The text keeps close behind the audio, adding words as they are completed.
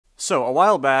So, a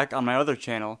while back on my other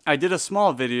channel, I did a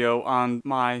small video on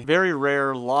my very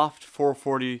rare Loft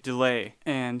 440 delay,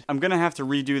 and I'm gonna have to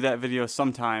redo that video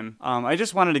sometime. I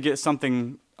just wanted to get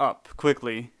something up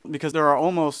quickly, because there are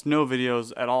almost no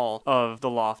videos at all of the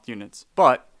Loft units.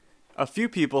 But a few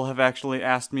people have actually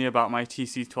asked me about my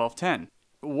TC1210.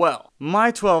 Well, my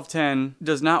 1210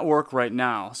 does not work right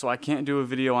now, so I can't do a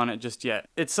video on it just yet.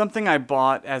 It's something I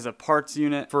bought as a parts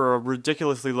unit for a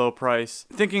ridiculously low price,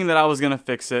 thinking that I was gonna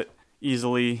fix it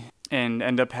easily and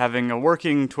end up having a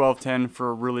working 1210 for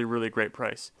a really, really great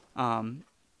price. And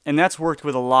that's worked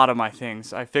with a lot of my things.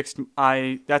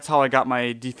 That's how I got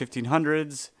my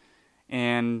D1500s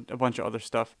and a bunch of other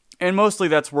stuff. And mostly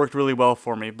that's worked really well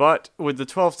for me, but with the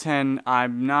 1210,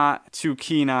 I'm not too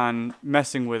keen on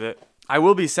messing with it. I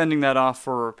will be sending that off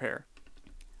for repair.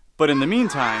 But in the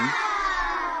meantime,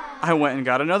 I went and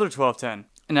got another 1210.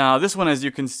 Now, this one, as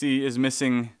you can see, is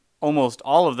missing almost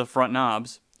all of the front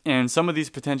knobs, and some of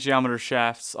these potentiometer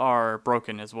shafts are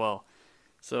broken as well.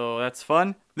 So that's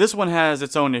fun. This one has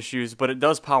its own issues, but it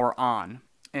does power on,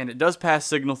 and it does pass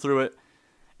signal through it,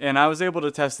 and I was able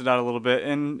to test it out a little bit,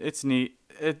 and it's neat.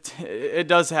 It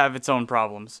does have its own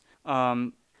problems.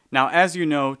 Now, as you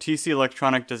know, TC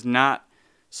Electronic does not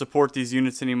support these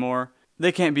units anymore.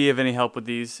 They can't be of any help with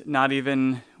these, not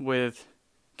even with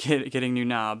getting new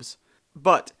knobs.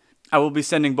 But I will be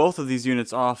sending both of these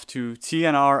units off to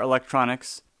TNR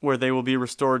Electronics, where they will be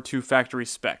restored to factory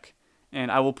spec.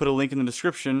 And I will put a link in the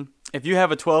description. If you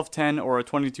have a 1210 or a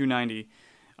 2290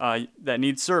 that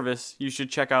needs service, you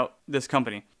should check out this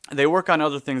company. They work on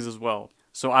other things as well.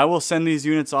 So I will send these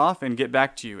units off and get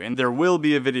back to you, and there will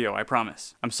be a video, I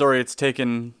promise. I'm sorry it's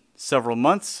taken several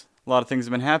months. A lot of things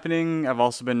have been happening. I've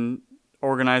also been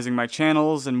organizing my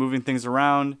channels and moving things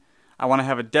around. I want to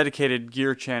have a dedicated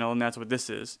gear channel, and that's what this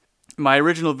is. My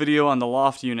original video on the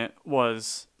Loft unit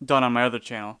was done on my other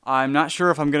channel. I'm not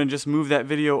sure if I'm going to just move that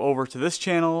video over to this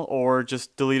channel or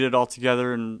just delete it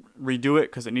altogether and redo it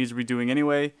because it needs redoing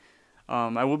anyway.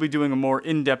 I will be doing a more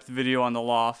in-depth video on the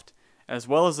Loft as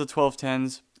well as the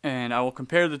 1210s, and I will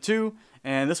compare the two.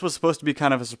 And this was supposed to be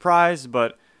kind of a surprise,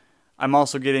 but I'm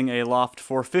also getting a Loft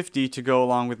 450 to go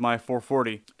along with my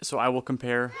 440, so I will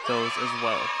compare those as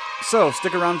well. So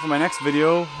stick around for my next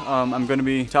video. I'm going to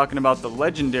be talking about the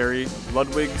legendary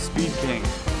Ludwig Speed King.